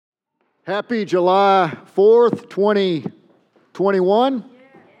Happy July 4th, 2021.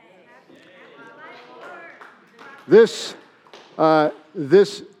 This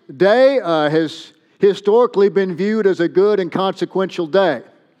day has historically been viewed as a good and consequential day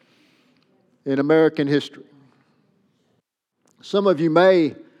in American history. Some of you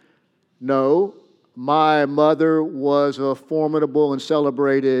may know my mother was a formidable and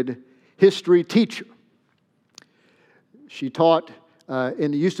celebrated history teacher. She taught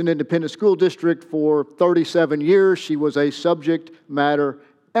in the Houston Independent School District for 37 years. She was a subject matter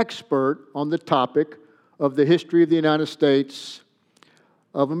expert on the topic of the history of the United States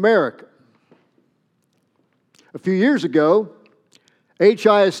of America. A few years ago,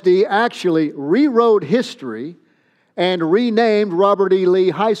 HISD actually rewrote history and renamed Robert E. Lee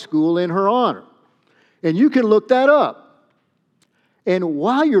High School in her honor. And you can look that up. And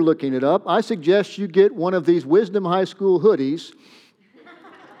while you're looking it up, I suggest you get one of these Wisdom High School hoodies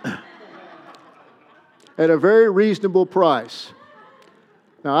at a very reasonable price.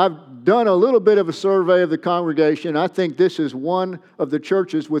 Now, I've done a little bit of a survey of the congregation. I think this is one of the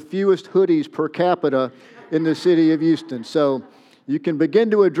churches with fewest hoodies per capita in the city of Houston. So you can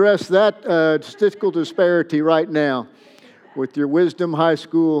begin to address that statistical disparity right now with your Wisdom High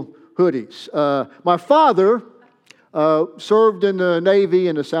School hoodies. My father served in the Navy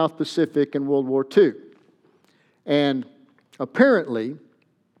in the South Pacific in World War II. And apparently,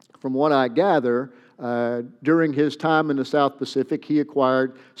 from what I gather, during his time in the South Pacific, he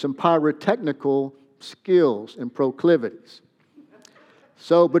acquired some pyrotechnical skills and proclivities.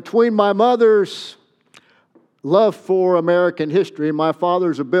 So between my mother's love for American history and my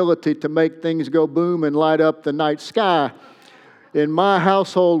father's ability to make things go boom and light up the night sky, in my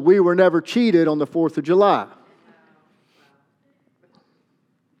household, we were never cheated on the 4th of July.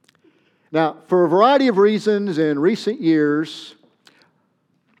 Now, for a variety of reasons in recent years,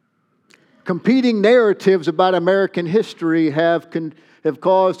 competing narratives about American history have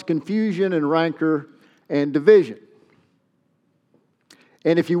caused confusion and rancor and division.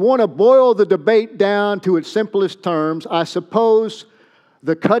 And if you want to boil the debate down to its simplest terms, I suppose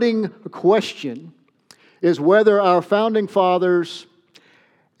the cutting question is whether our founding fathers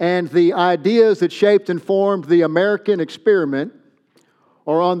and the ideas that shaped and formed the American experiment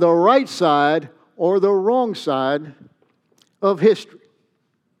are on the right side or the wrong side of history.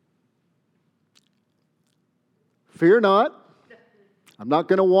 Fear not. I'm not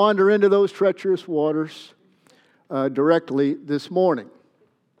going to wander into those treacherous waters directly this morning.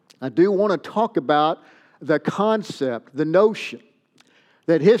 I do want to talk about the concept, the notion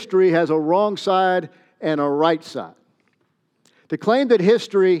that history has a wrong side and a right side. To claim that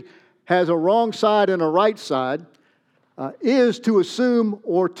history has a wrong side and a right side is to assume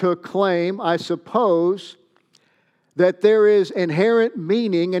or to claim, I suppose, that there is inherent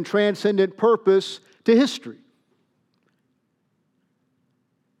meaning and transcendent purpose to history.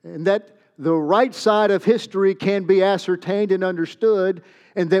 And that the right side of history can be ascertained and understood,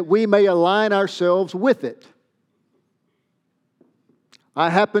 and that we may align ourselves with it. I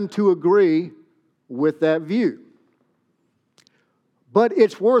happen to agree with that view. But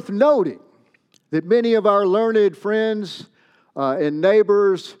it's worth noting that many of our learned friends and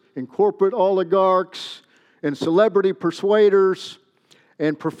neighbors and corporate oligarchs and celebrity persuaders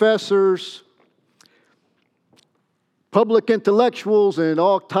and professors, public intellectuals and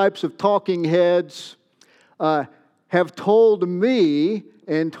all types of talking heads have told me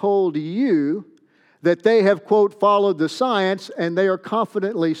and told you that they have, quote, followed the science, and they are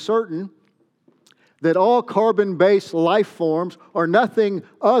confidently certain that all carbon-based life forms are nothing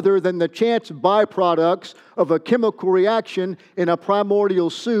other than the chance byproducts of a chemical reaction in a primordial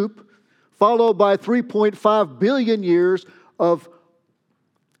soup, followed by 3.5 billion years of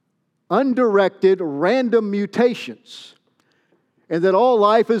undirected random mutations, and that all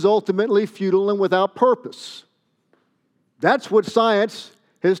life is ultimately futile and without purpose. That's what science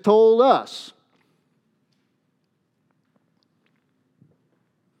has told us.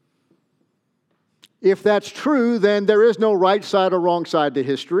 If that's true, then there is no right side or wrong side to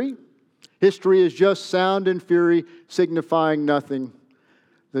history. History is just sound and fury signifying nothing.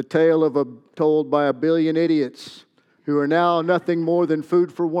 The tale told by a billion idiots who are now nothing more than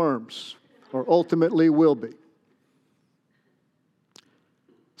food for worms, or ultimately will be.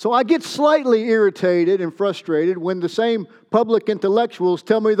 So I get slightly irritated and frustrated when the same public intellectuals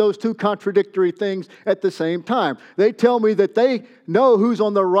tell me those two contradictory things at the same time. They tell me that they know who's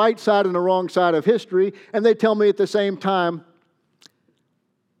on the right side and the wrong side of history, and they tell me at the same time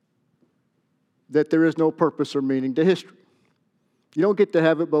that there is no purpose or meaning to history. You don't get to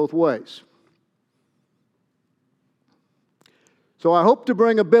have it both ways. So I hope to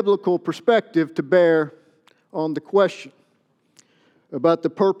bring a biblical perspective to bear on the question about the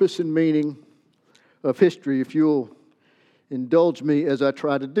purpose and meaning of history, if you'll indulge me as I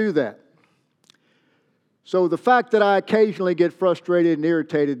try to do that. So the fact that I occasionally get frustrated and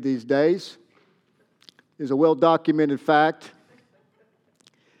irritated these days is a well-documented fact.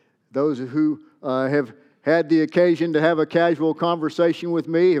 Those who have had the occasion to have a casual conversation with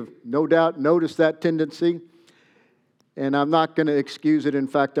me have no doubt noticed that tendency, and I'm not going to excuse it. In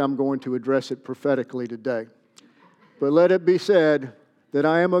fact, I'm going to address it prophetically today. But let it be said that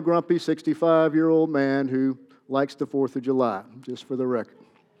I am a grumpy 65-year-old man who likes the 4th of July, just for the record.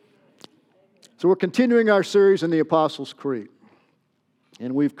 So we're continuing our series in the Apostles' Creed.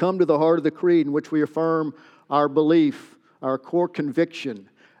 And we've come to the heart of the creed in which we affirm our belief, our core conviction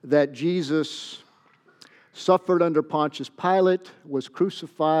that Jesus suffered under Pontius Pilate, was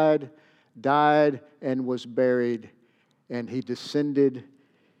crucified, died, and was buried, and he descended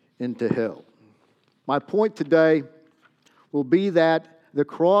into hell. My point today will be that the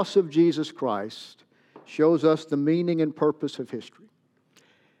cross of Jesus Christ shows us the meaning and purpose of history,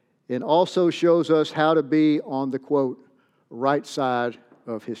 and also shows us how to be on the, quote, right side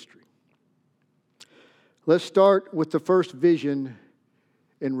of history. Let's start with the first vision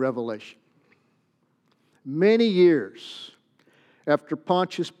in Revelation. Many years after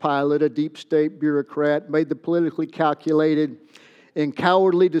Pontius Pilate, a deep state bureaucrat, made the politically calculated and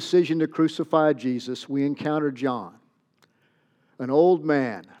cowardly decision to crucify Jesus, we encounter John, an old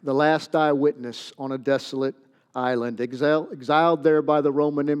man, the last eyewitness on a desolate island, exiled there by the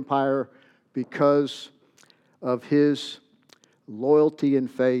Roman Empire because of his loyalty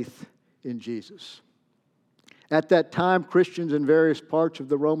and faith in Jesus. At that time, Christians in various parts of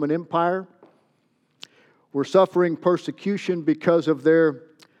the Roman Empire were suffering persecution because of their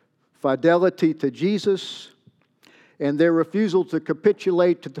fidelity to Jesus and their refusal to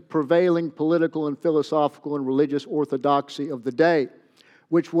capitulate to the prevailing political and philosophical and religious orthodoxy of the day,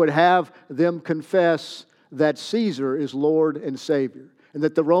 which would have them confess that Caesar is Lord and Savior, and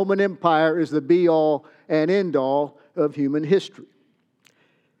that the Roman Empire is the be-all and end-all of human history.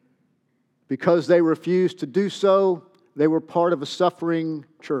 Because they refused to do so, they were part of a suffering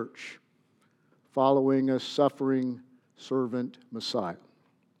church, following a suffering servant Messiah.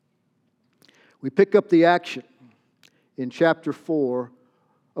 We pick up the action in chapter 4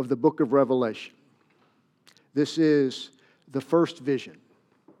 of the book of Revelation. This is the first vision.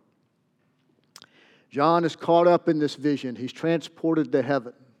 John is caught up in this vision. He's transported to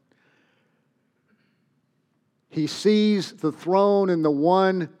heaven. He sees the throne and the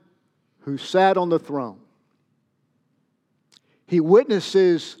one who sat on the throne. He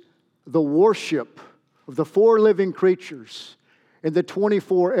witnesses the worship of the 4 living creatures and the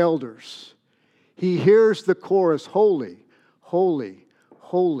 24 elders. He hears the chorus, "Holy, holy,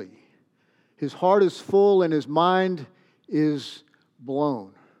 holy." His heart is full and his mind is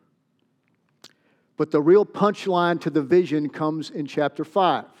blown. But the real punchline to the vision comes in chapter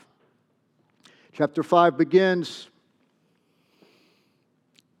 5. Chapter 5 begins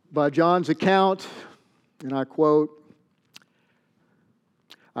by John's account, and I quote,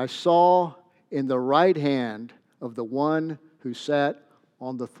 "I saw in the right hand of the one who sat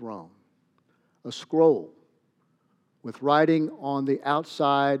on the throne a scroll with writing on the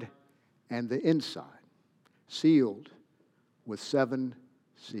outside and the inside, sealed with 7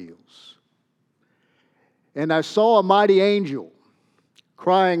 seals. And I saw a mighty angel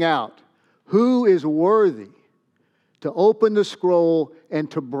crying out, 'Who is worthy to open the scroll and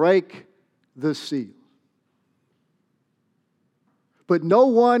to break the seal?' But no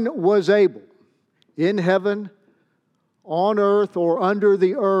one was able, in heaven, on earth, or under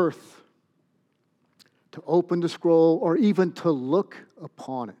the earth, to open the scroll or even to look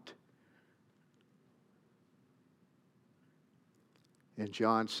upon it." And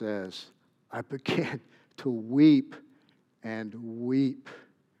John says, "I began to weep and weep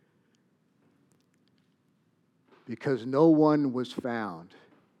because no one was found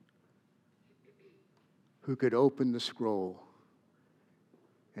who could open the scroll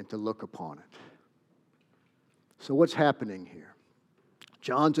and to look upon it." So what's happening here?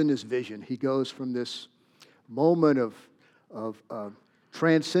 John's in his vision. He goes from this moment of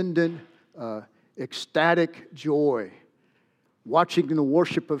transcendent, ecstatic joy, watching the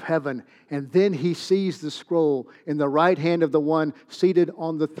worship of heaven, and then he sees the scroll in the right hand of the one seated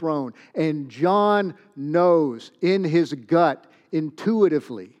on the throne. And John knows in his gut,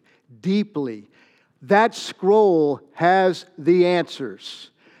 intuitively, deeply, that scroll has the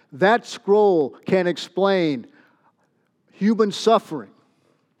answers. That scroll can explain human suffering,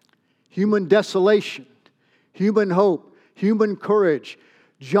 human desolation, human hope, human courage.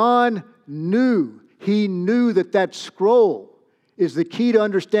 John knew, he knew that scroll is the key to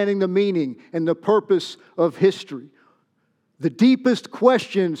understanding the meaning and the purpose of history. The deepest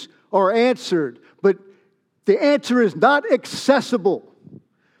questions are answered, but the answer is not accessible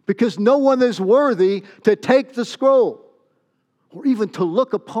because no one is worthy to take the scroll or even to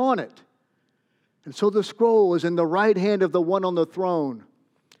look upon it. And so the scroll is in the right hand of the one on the throne.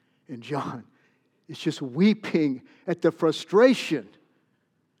 And John is just weeping at the frustration.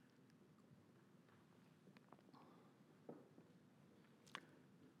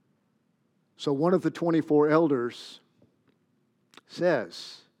 So one of the 24 elders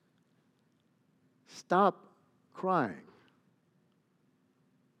says, "Stop crying."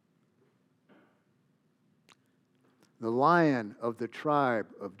 The Lion of the tribe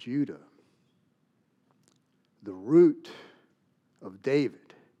of Judah, the Root of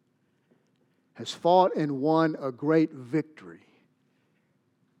David, has fought and won a great victory,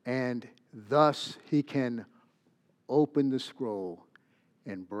 and thus he can open the scroll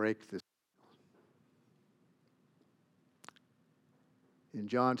and break the seal. And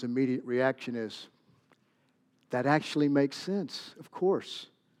John's immediate reaction is, that actually makes sense, of course.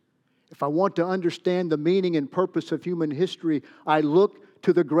 If I want to understand the meaning and purpose of human history, I look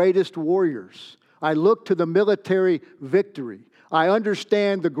to the greatest warriors. I look to the military victory. I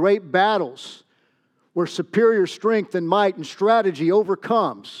understand the great battles where superior strength and might and strategy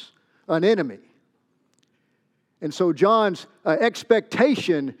overcomes an enemy. And so John's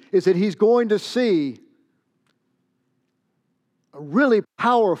expectation is that he's going to see a really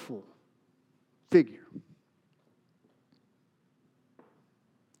powerful figure.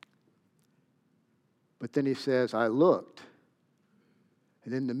 But then he says, I looked,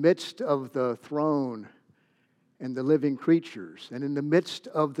 and in the midst of the throne and the living creatures, and in the midst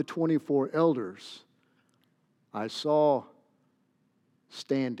of the 24 elders, I saw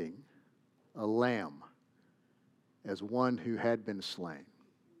standing a lamb as one who had been slain.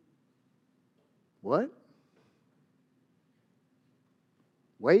 What?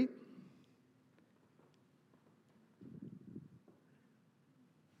 Wait.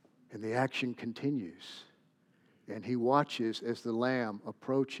 And the action continues. And he watches as the Lamb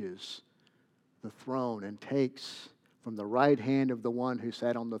approaches the throne and takes from the right hand of the one who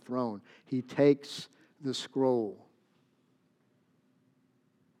sat on the throne, he takes the scroll.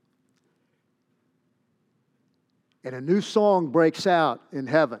 And a new song breaks out in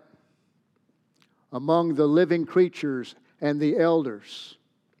heaven among the living creatures and the elders.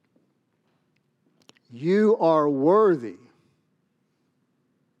 You are worthy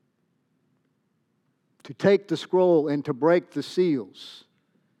to take the scroll and to break the seals,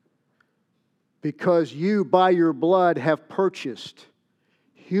 because you, by your blood, have purchased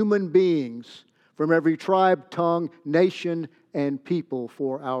human beings from every tribe, tongue, nation, and people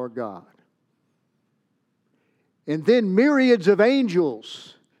for our God. And then myriads of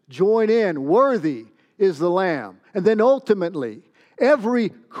angels join in. Worthy is the Lamb. And then ultimately, every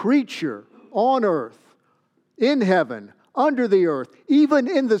creature on earth, in heaven, under the earth, even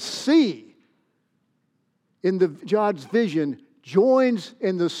in the sea, in God's vision, joins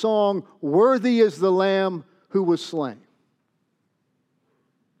in the song, Worthy is the Lamb who was slain.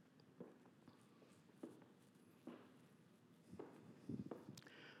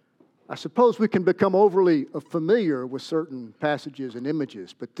 I suppose we can become overly familiar with certain passages and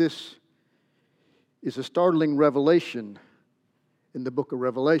images, but this is a startling revelation in the book of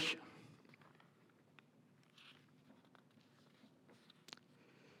Revelation.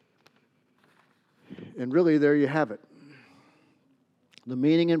 And really, there you have it. The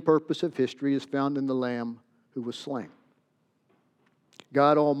meaning and purpose of history is found in the Lamb who was slain.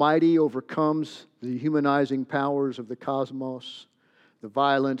 God Almighty overcomes the humanizing powers of the cosmos, the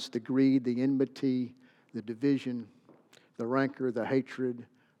violence, the greed, the enmity, the division, the rancor, the hatred,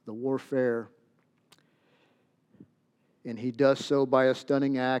 the warfare. And he does so by a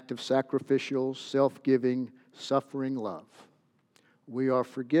stunning act of sacrificial, self-giving, suffering love. We are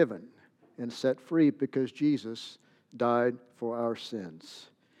forgiven and set free because Jesus died for our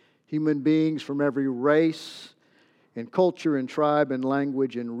sins. Human beings from every race and culture and tribe and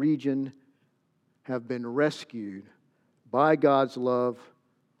language and region have been rescued by God's love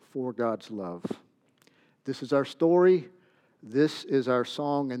for God's love. This is our story, this is our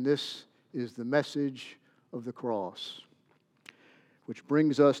song, and this is the message of the cross. Which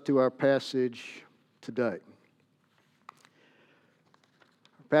brings us to our passage today.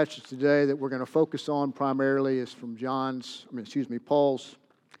 Our passage today that we're going to focus on primarily is from Paul's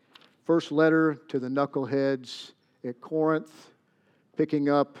first letter to the knuckleheads at Corinth, picking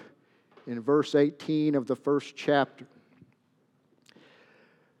up in verse 18 of the first chapter.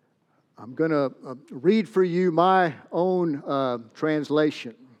 I'm going to read for you my own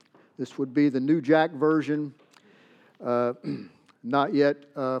translation. This would be the New Jack Version, not yet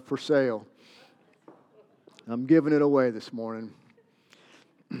for sale. I'm giving it away this morning.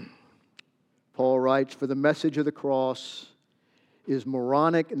 Paul writes, "For the message of the cross is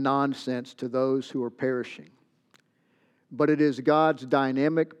moronic nonsense to those who are perishing, but it is God's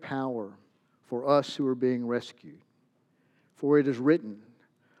dynamic power for us who are being rescued. For it is written,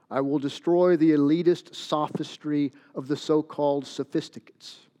 I will destroy the elitist sophistry of the so-called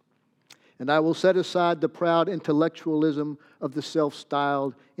sophisticates, and I will set aside the proud intellectualism of the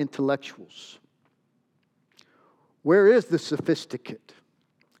self-styled intellectuals." Where is the sophisticate?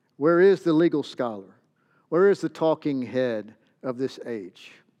 Where is the legal scholar? Where is the talking head of this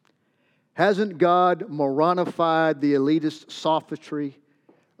age? Hasn't God moronified the elitist sophistry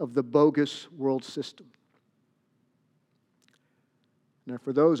of the bogus world system? Now,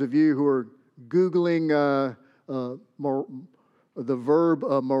 for those of you who are Googling the verb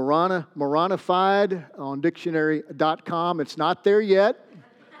moronified on dictionary.com, it's not there yet.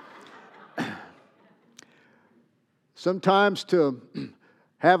 Sometimes to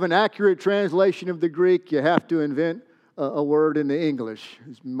have an accurate translation of the Greek, you have to invent a word in the English,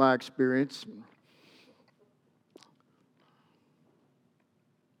 is my experience.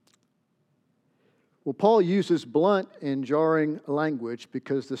 Well, Paul uses blunt and jarring language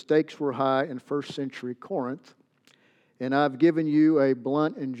because the stakes were high in first century Corinth. And I've given you a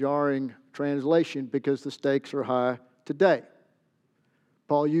blunt and jarring translation because the stakes are high today.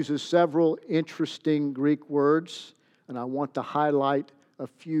 Paul uses several interesting Greek words, and I want to highlight a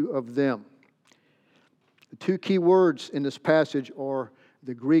few of them. The two key words in this passage are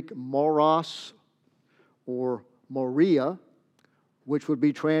the Greek moros or moria, which would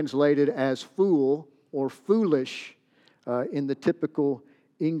be translated as fool or foolish in the typical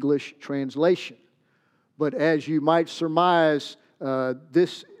English translation. But as you might surmise,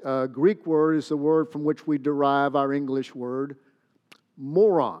 this Greek word is the word from which we derive our English word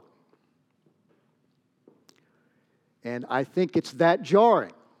moron. And I think it's that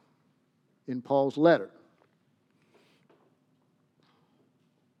jarring in Paul's letter.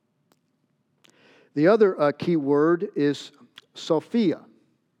 The other key word is Sophia,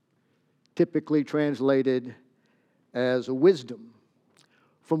 typically translated as wisdom,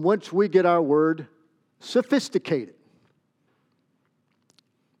 from which we get our word sophisticated.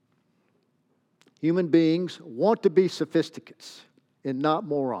 Human beings want to be sophisticates and not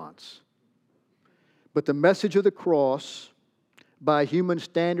morons. But the message of the cross, by human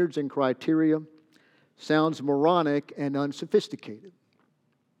standards and criteria, sounds moronic and unsophisticated.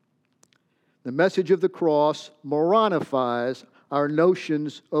 The message of the cross moronifies our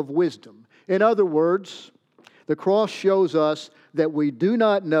notions of wisdom. In other words, the cross shows us that we do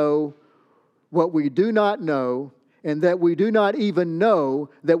not know what we do not know, and that we do not even know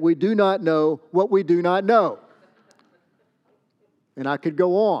that we do not know what we do not know. And I could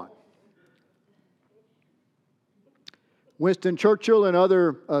go on. Winston Churchill and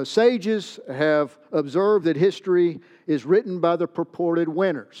other sages have observed that history is written by the purported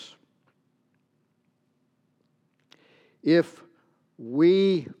winners. If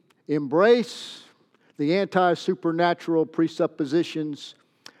we embrace the anti-supernatural presuppositions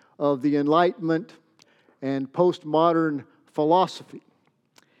of the Enlightenment and postmodern philosophy,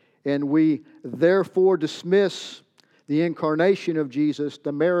 and we therefore dismiss the incarnation of Jesus,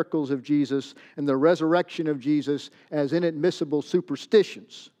 the miracles of Jesus, and the resurrection of Jesus as inadmissible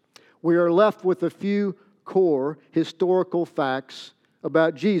superstitions, we are left with a few core historical facts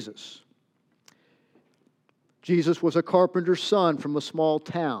about Jesus. Jesus was a carpenter's son from a small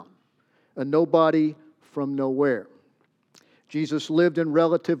town, a nobody from nowhere. Jesus lived in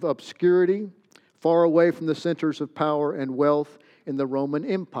relative obscurity, far away from the centers of power and wealth in the Roman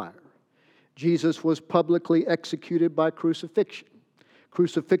Empire. Jesus was publicly executed by crucifixion.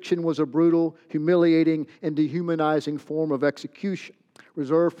 Crucifixion was a brutal, humiliating, and dehumanizing form of execution,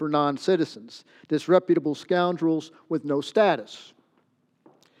 reserved for non-citizens, disreputable scoundrels with no status.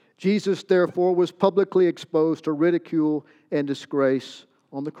 Jesus, therefore, was publicly exposed to ridicule and disgrace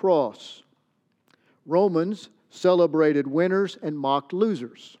on the cross. Romans celebrated winners and mocked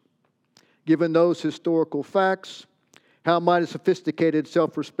losers. Given those historical facts, how might a sophisticated,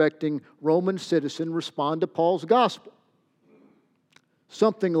 self-respecting Roman citizen respond to Paul's gospel?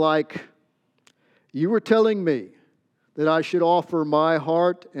 Something like, "You were telling me that I should offer my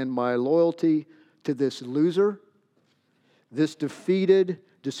heart and my loyalty to this loser, this defeated,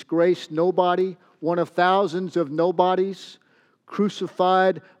 disgraced nobody, one of thousands of nobodies,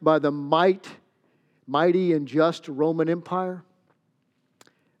 crucified by the mighty and just Roman Empire?"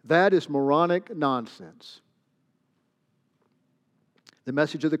 That is moronic nonsense. The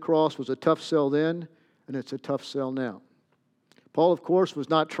message of the cross was a tough sell then, and it's a tough sell now. Paul, of course, was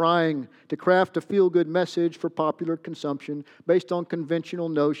not trying to craft a feel-good message for popular consumption based on conventional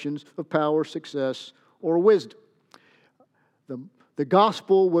notions of power, success, or wisdom. The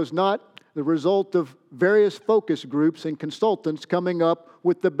gospel was not the result of various focus groups and consultants coming up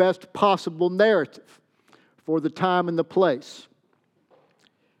with the best possible narrative for the time and the place.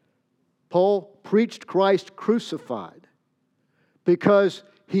 Paul preached Christ crucified because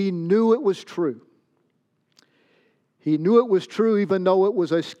he knew it was true. He knew it was true even though it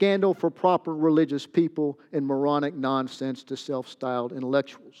was a scandal for proper religious people and moronic nonsense to self-styled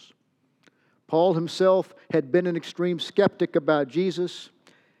intellectuals. Paul himself had been an extreme skeptic about Jesus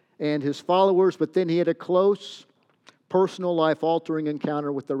and his followers, but then he had a close, personal, life-altering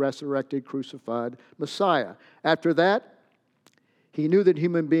encounter with the resurrected, crucified Messiah. After that, he knew that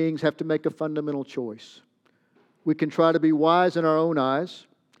human beings have to make a fundamental choice. We can try to be wise in our own eyes,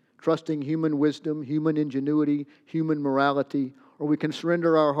 trusting human wisdom, human ingenuity, human morality, or we can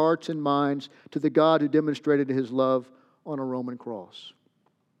surrender our hearts and minds to the God who demonstrated His love on a Roman cross.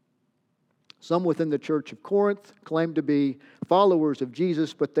 Some within the church of Corinth claimed to be followers of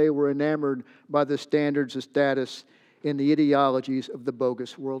Jesus, but they were enamored by the standards of status and the ideologies of the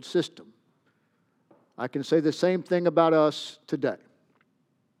bogus world system. I can say the same thing about us today.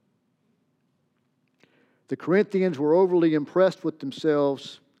 The Corinthians were overly impressed with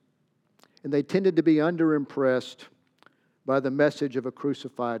themselves, and they tended to be underimpressed by the message of a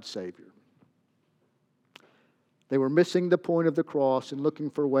crucified Savior. They were missing the point of the cross and looking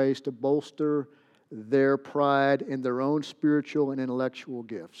for ways to bolster their pride in their own spiritual and intellectual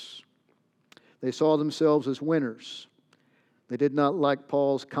gifts. They saw themselves as winners. They did not like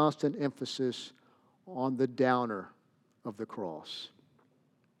Paul's constant emphasis on the downer of the cross.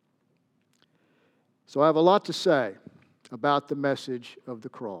 So I have a lot to say about the message of the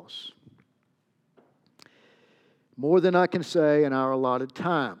cross. More than I can say in our allotted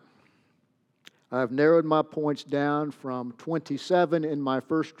time. I've narrowed my points down from 27 in my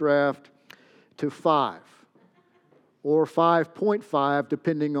first draft to 5, or 5.5,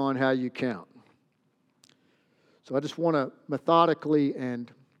 depending on how you count. So I just want to methodically and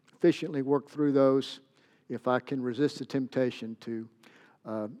efficiently work through those if I can resist the temptation to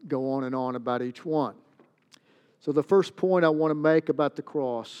go on and on about each one. So the first point I want to make about the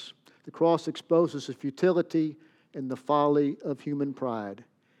cross exposes the futility and the folly of human pride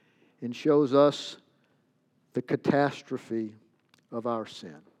and shows us the catastrophe of our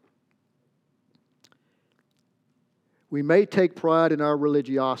sin. We may take pride in our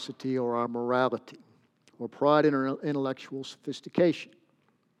religiosity or our morality, or pride in our intellectual sophistication.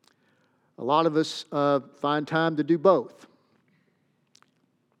 A lot of us find time to do both.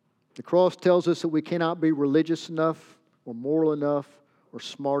 The cross tells us that we cannot be religious enough, or moral enough, or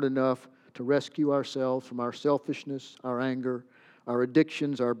smart enough to rescue ourselves from our selfishness, our anger, our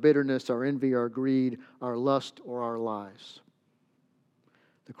addictions, our bitterness, our envy, our greed, our lust, or our lies.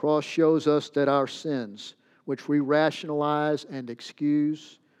 The cross shows us that our sins, which we rationalize and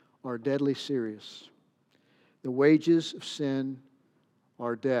excuse, are deadly serious. The wages of sin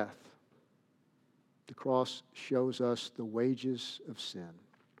are death. The cross shows us the wages of sin.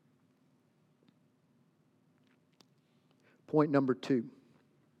 Point number 2.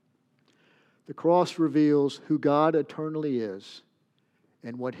 The cross reveals who God eternally is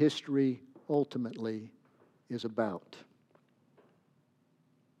and what history ultimately is about.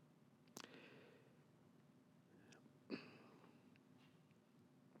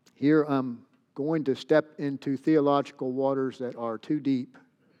 Here I'm going to step into theological waters that are too deep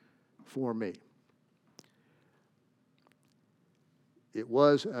for me. It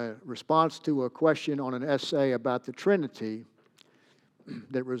was a response to a question on an essay about the Trinity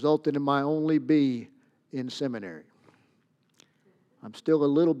that resulted in my only B in seminary. I'm still a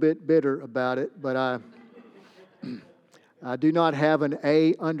little bit bitter about it, but I do not have an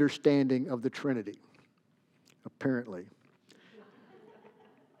A understanding of the Trinity, apparently.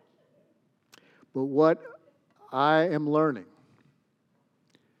 But what I am learning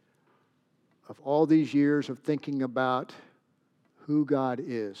of all these years of thinking about who God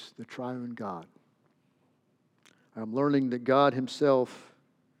is, the triune God, I'm learning that God Himself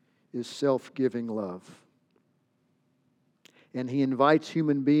is self-giving love. And He invites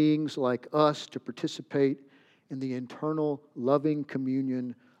human beings like us to participate in the internal loving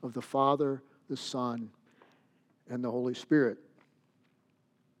communion of the Father, the Son, and the Holy Spirit.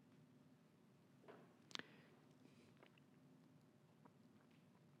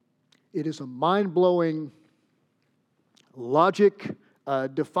 It is a mind-blowing logic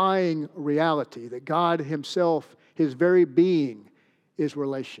defying reality, that God Himself, His very being, is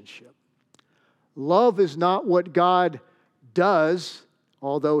relationship. Love is not what God does,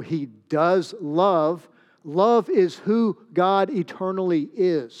 although He does love. Love is who God eternally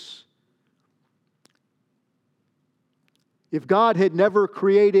is. If God had never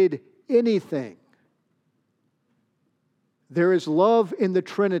created anything, there is love in the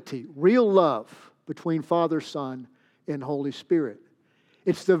Trinity, real love between Father, Son, and Holy Spirit.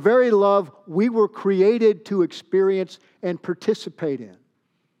 It's the very love we were created to experience and participate in.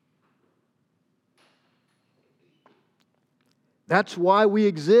 That's why we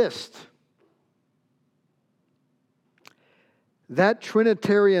exist. That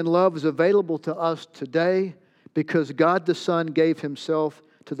Trinitarian love is available to us today because God the Son gave Himself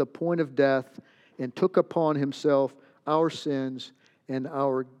to the point of death and took upon Himself our sins and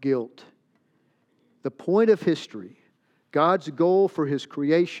our guilt. The point of history, God's goal for His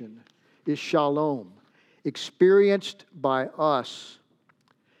creation, is shalom, experienced by us,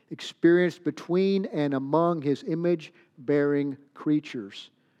 experienced between and among His image-bearing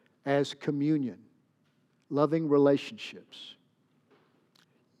creatures as communion, loving relationships.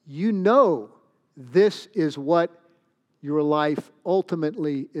 You know this is what your life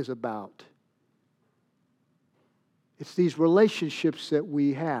ultimately is about. It's these relationships that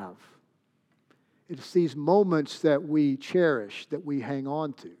we have. It's these moments that we cherish, that we hang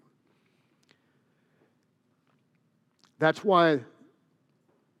on to. That's why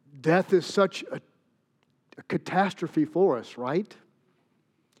death is such a catastrophe for us, right?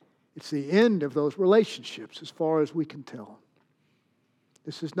 It's the end of those relationships as far as we can tell.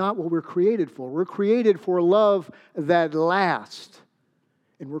 This is not what we're created for. We're created for a love that lasts.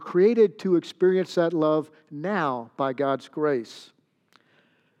 And we're created to experience that love now by God's grace.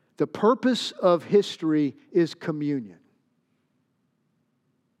 The purpose of history is communion.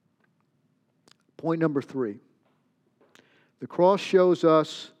 Point number 3. The cross shows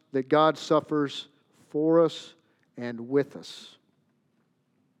us that God suffers for us and with us.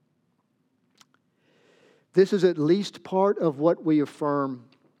 This is at least part of what we affirm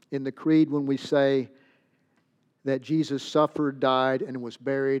in the Creed when we say that Jesus suffered, died, and was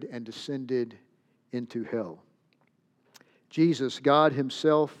buried and descended into hell. Jesus, God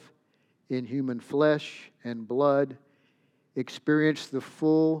Himself in human flesh and blood, experienced the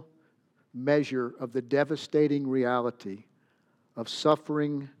full measure of the devastating reality of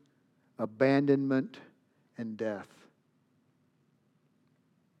suffering, abandonment, and death.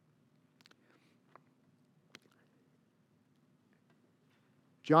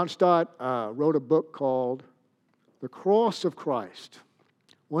 John Stott wrote a book called The Cross of Christ.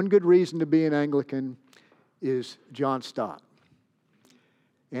 One good reason to be an Anglican is John Stott.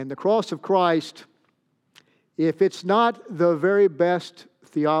 And the cross of Christ, if it's not the very best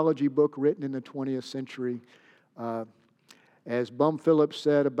theology book written in the 20th century, as Bum Phillips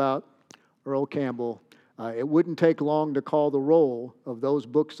said about Earl Campbell, it wouldn't take long to call the roll of those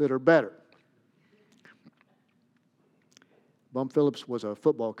books that are better. Bum Phillips was a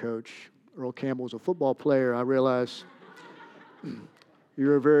football coach. Earl Campbell was a football player. I realize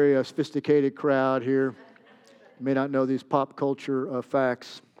you're a very sophisticated crowd here. You may not know these pop culture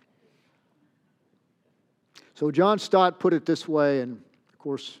facts. So John Stott put it this way, and of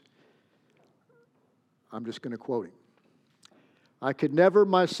course, I'm just going to quote him. I could never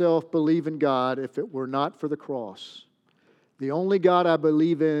myself believe in God if it were not for the cross. The only God I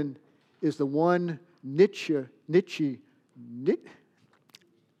believe in is the one Nietzsche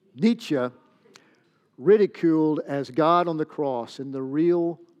ridiculed as God on the cross in the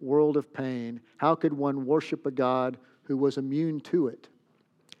real world of pain. How could one worship a God who was immune to it?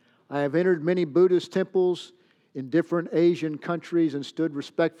 I have entered many Buddhist temples in different Asian countries and stood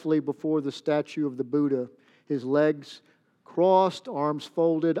respectfully before the statue of the Buddha, his legs crossed, arms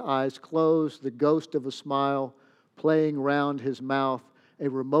folded, eyes closed, the ghost of a smile playing round his mouth, a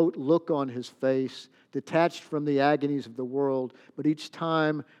remote look on his face, detached from the agonies of the world. But each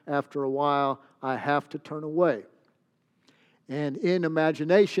time, after a while, I have to turn away. And in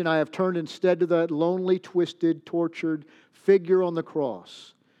imagination, I have turned instead to that lonely, twisted, tortured figure on the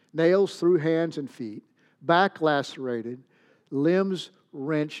cross, nails through hands and feet, back lacerated, limbs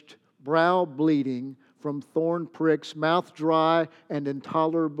wrenched, brow bleeding from thorn pricks, mouth dry and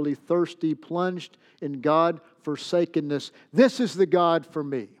intolerably thirsty, plunged in God-forsakenness. This is the God for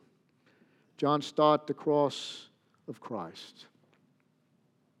me. John Stott, The Cross of Christ.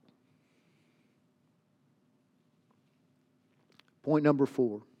 Point number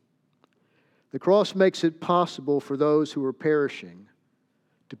 4. The cross makes it possible for those who are perishing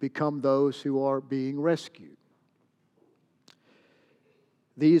to become those who are being rescued.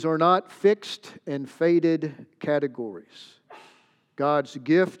 These are not fixed and faded categories. God's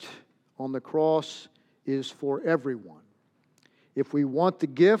gift on the cross is for everyone. If we want the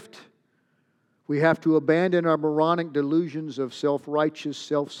gift, we have to abandon our moronic delusions of self-righteous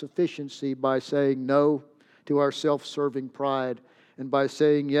self-sufficiency by saying no to our self-serving pride and by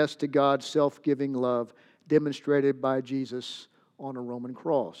saying yes to God's self-giving love demonstrated by Jesus on a Roman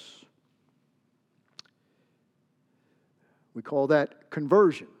cross. We call that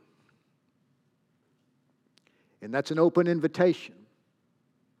conversion. And that's an open invitation.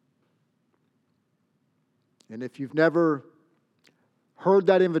 And if you've never heard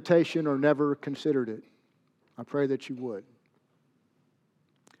that invitation or never considered it, I pray that you would.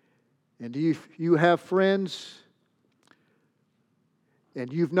 And if you have friends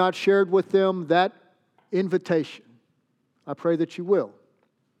and you've not shared with them that invitation, I pray that you will.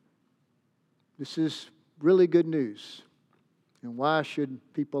 This is really good news. And why should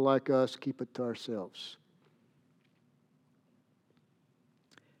people like us keep it to ourselves?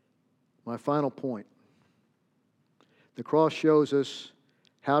 My final point. The cross shows us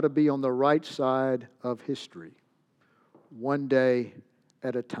how to be on the right side of history, one day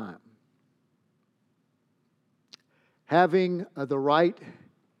at a time. Having the right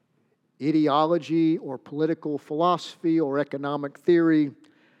ideology or political philosophy or economic theory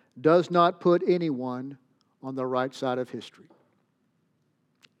does not put anyone on the right side of history.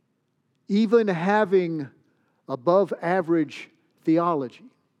 Even having above average theology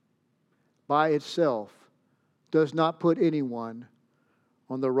by itself does not put anyone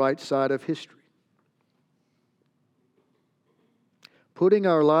on the right side of history. Putting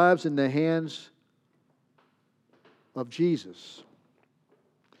our lives in the hands of Jesus,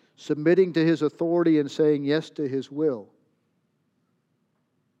 submitting to His authority and saying yes to His will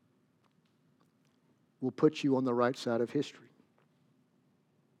put you on the right side of history.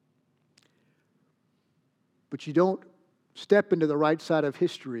 But you don't step into the right side of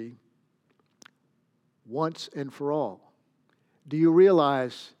history once and for all. Do you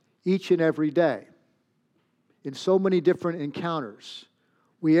realize each and every day, in so many different encounters,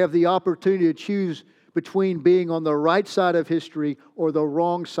 we have the opportunity to choose between being on the right side of history or the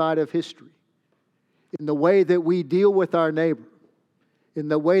wrong side of history? In the way that we deal with our neighbor, in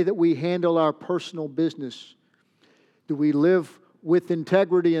the way that we handle our personal business. Do we live with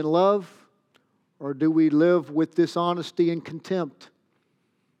integrity and love, or do we live with dishonesty and contempt?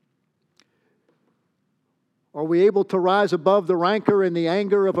 Are we able to rise above the rancor and the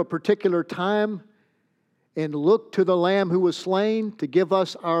anger of a particular time and look to the Lamb who was slain to give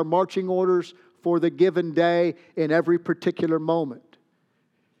us our marching orders for the given day in every particular moment?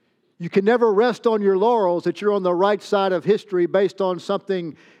 You can never rest on your laurels that you're on the right side of history based on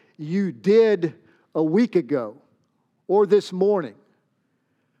something you did a week ago or this morning.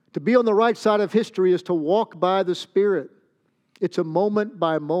 To be on the right side of history is to walk by the Spirit. It's a moment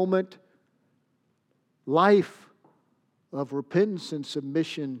by moment life of repentance and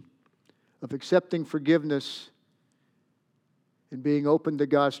submission, of accepting forgiveness and being open to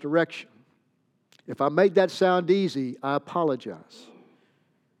God's direction. If I made that sound easy, I apologize.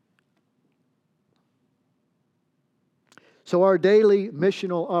 So our daily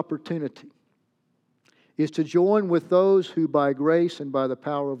missional opportunity is to join with those who by grace and by the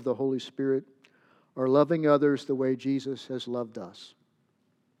power of the Holy Spirit are loving others the way Jesus has loved us.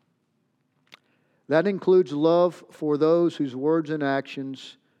 That includes love for those whose words and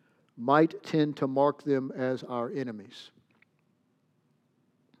actions might tend to mark them as our enemies.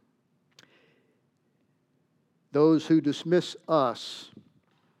 Those who dismiss us,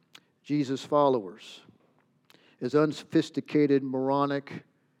 Jesus' followers, as unsophisticated, moronic,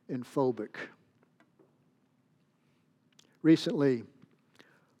 and phobic. Recently,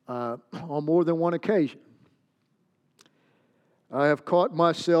 on more than one occasion, I have caught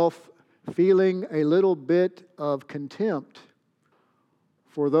myself feeling a little bit of contempt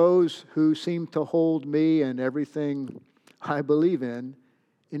for those who seem to hold me and everything I believe in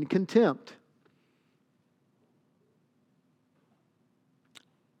contempt.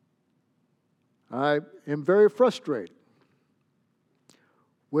 I am very frustrated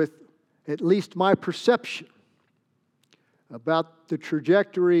with at least my perception about the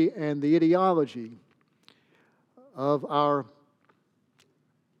trajectory and the ideology of our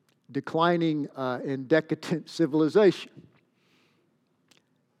declining and decadent civilization.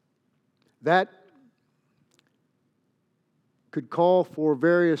 That could call for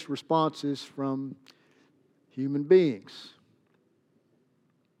various responses from human beings.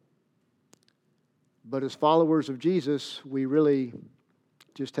 But as followers of Jesus, we really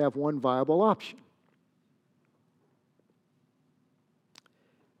just have one viable option.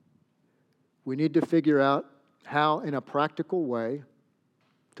 We need to figure out how, in a practical way,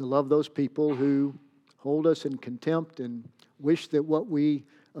 to love those people who hold us in contempt and wish that what we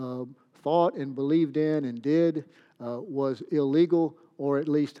thought and believed in and did was illegal, or at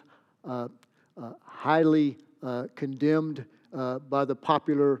least highly condemned by the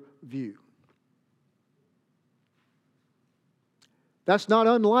popular view. That's not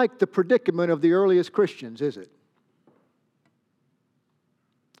unlike the predicament of the earliest Christians, is it?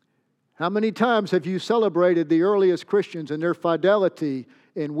 How many times have you celebrated the earliest Christians and their fidelity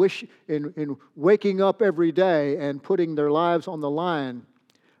in waking up every day and putting their lives on the line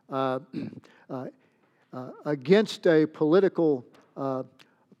against a political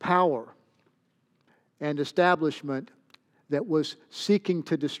power and establishment that was seeking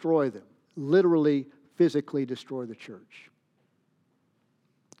to destroy them, literally, physically destroy the church?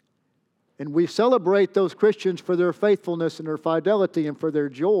 And we celebrate those Christians for their faithfulness and their fidelity and for their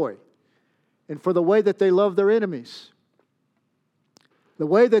joy and for the way that they love their enemies. The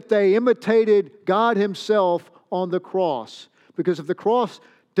way that they imitated God Himself on the cross. Because if the cross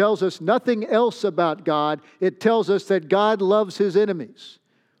tells us nothing else about God, it tells us that God loves His enemies.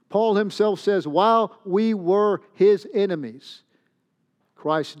 Paul himself says, while we were His enemies,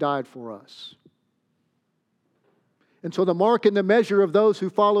 Christ died for us. And so the mark and the measure of those who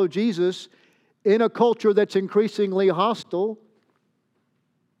follow Jesus in a culture that's increasingly hostile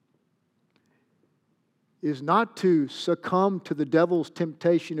is not to succumb to the devil's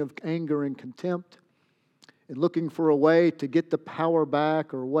temptation of anger and contempt and looking for a way to get the power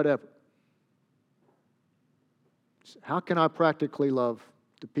back or whatever. How can I practically love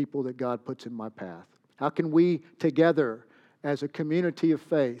the people that God puts in my path? How can we together as a community of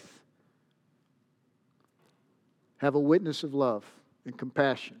faith have a witness of love and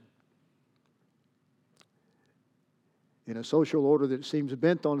compassion in a social order that seems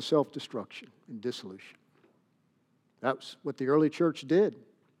bent on self-destruction and dissolution? That's what the early church did.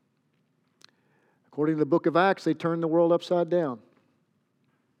 According to the book of Acts, they turned the world upside down.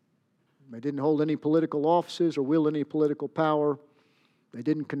 They didn't hold any political offices or wield any political power. They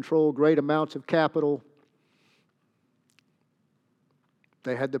didn't control great amounts of capital.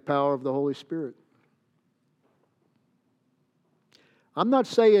 They had the power of the Holy Spirit. I'm not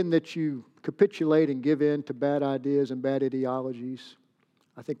saying that you capitulate and give in to bad ideas and bad ideologies.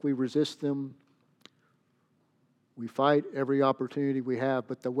 I think we resist them. We fight every opportunity we have,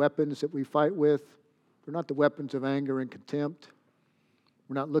 but the weapons that we fight with, they're not the weapons of anger and contempt.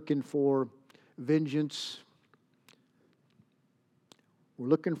 We're not looking for vengeance. We're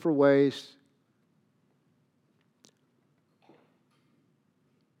looking for ways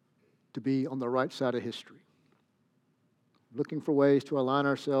to be on the right side of history. Looking for ways to align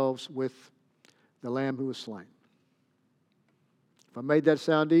ourselves with the Lamb who was slain. If I made that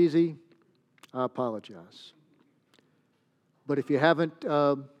sound easy, I apologize. But if you haven't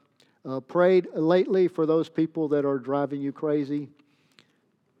prayed lately for those people that are driving you crazy,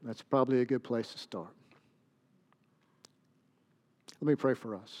 that's probably a good place to start. Let me pray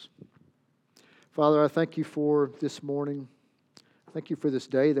for us. Father, I thank You for this morning. Thank You for this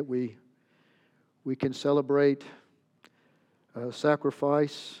day that we can celebrate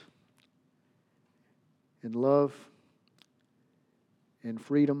sacrifice and love and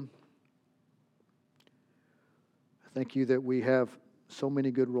freedom. Thank You that we have so many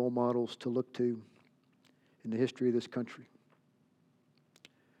good role models to look to in the history of this country.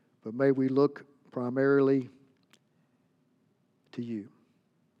 But may we look primarily to You.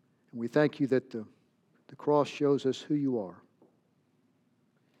 And we thank You that the cross shows us who You are.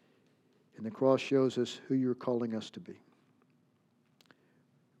 And the cross shows us who You're calling us to be.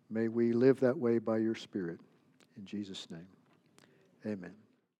 May we live that way by Your Spirit. In Jesus' name, amen.